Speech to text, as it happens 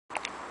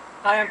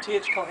Hi, I'm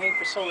T.H. Culhane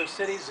for Solar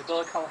Cities,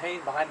 Zabilla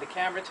Culhane behind the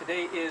camera.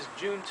 Today is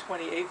June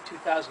 28th,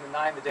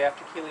 2009, the day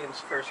after Kilian's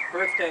first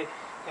birthday.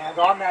 And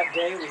on that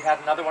day, we had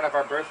another one of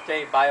our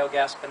birthday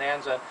biogas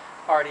bonanza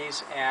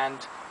parties and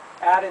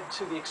added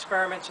to the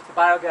experiments of the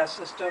biogas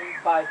system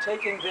by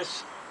taking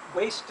this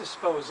waste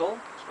disposal,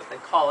 that's what they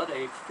call it,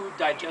 a food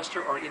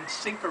digester or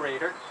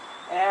Insinkerator,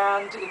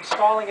 and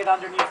installing it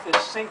underneath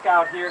this sink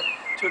out here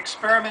to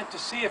experiment to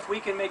see if we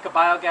can make a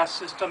biogas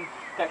system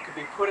that could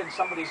be put in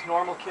somebody's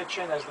normal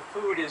kitchen. As the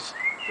food is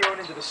thrown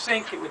into the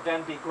sink, it would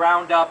then be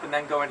ground up and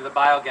then go into the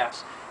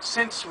biogas.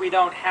 Since we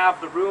don't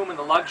have the room and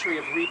the luxury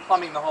of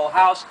replumbing the whole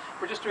house,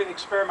 we're just doing the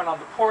experiment on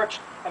the porch,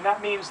 and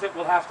that means that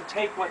we'll have to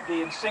take what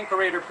the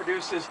Insinkerator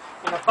produces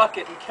in a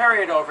bucket and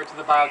carry it over to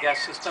the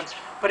biogas system.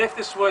 But if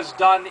this was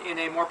done in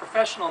a more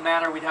professional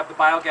manner, we'd have the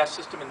biogas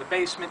system in the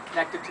basement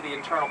connected to the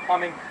internal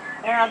plumbing,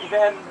 and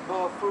then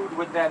the food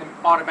would then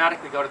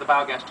automatically go to the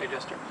biogas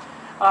digester.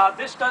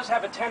 This does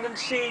have a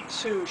tendency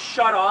to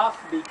shut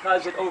off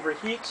because it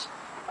overheats.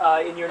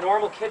 In your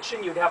normal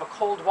kitchen, you'd have a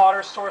cold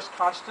water source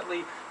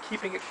constantly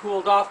keeping it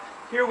cooled off.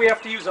 Here we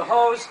have to use a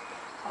hose.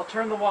 I'll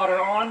turn the water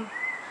on.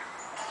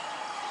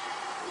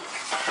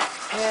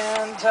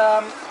 And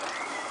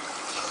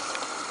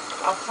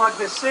I'll plug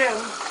this in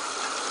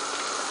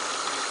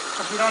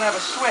because we don't have a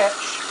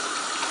switch.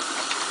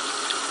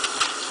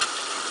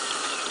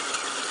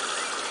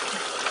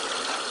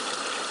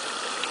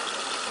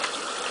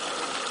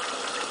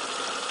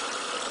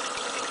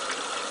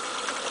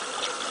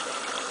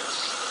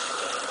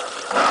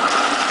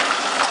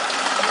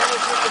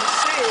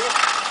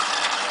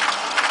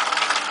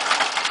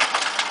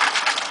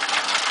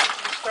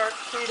 Start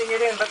feeding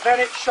it in, but then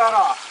it shut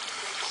off.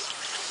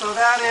 So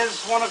that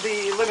is one of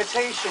the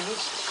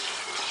limitations.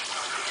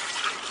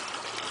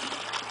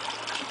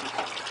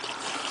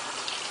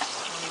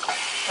 Let me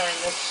turn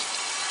this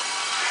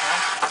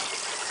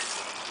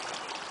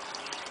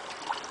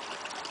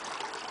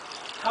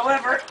on.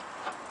 However,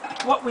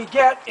 what we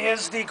get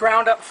is the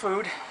ground up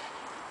food.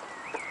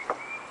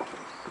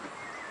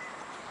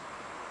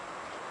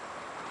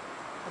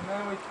 And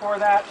then we pour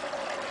that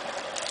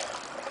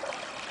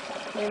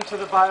into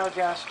the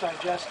biogas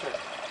digester.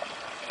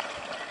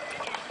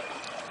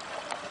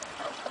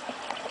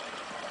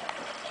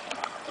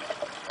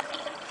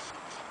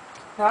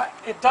 Now,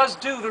 it does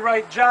do the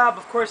right job.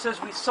 Of course, as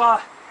we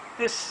saw,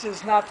 this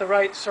is not the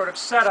right sort of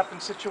setup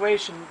and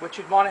situation. What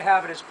you'd want to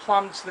have it is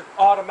plumbed so that it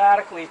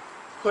automatically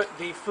put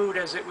the food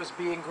as it was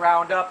being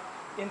ground up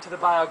into the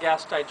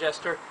biogas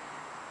digester.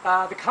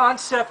 The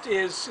concept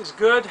is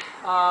good.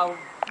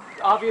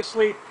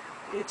 Obviously,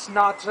 it's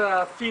not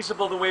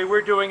feasible the way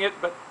we're doing it,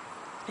 but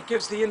it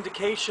gives the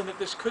indication that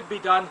this could be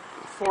done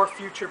for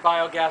future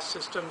biogas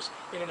systems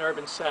in an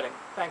urban setting.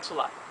 Thanks a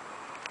lot.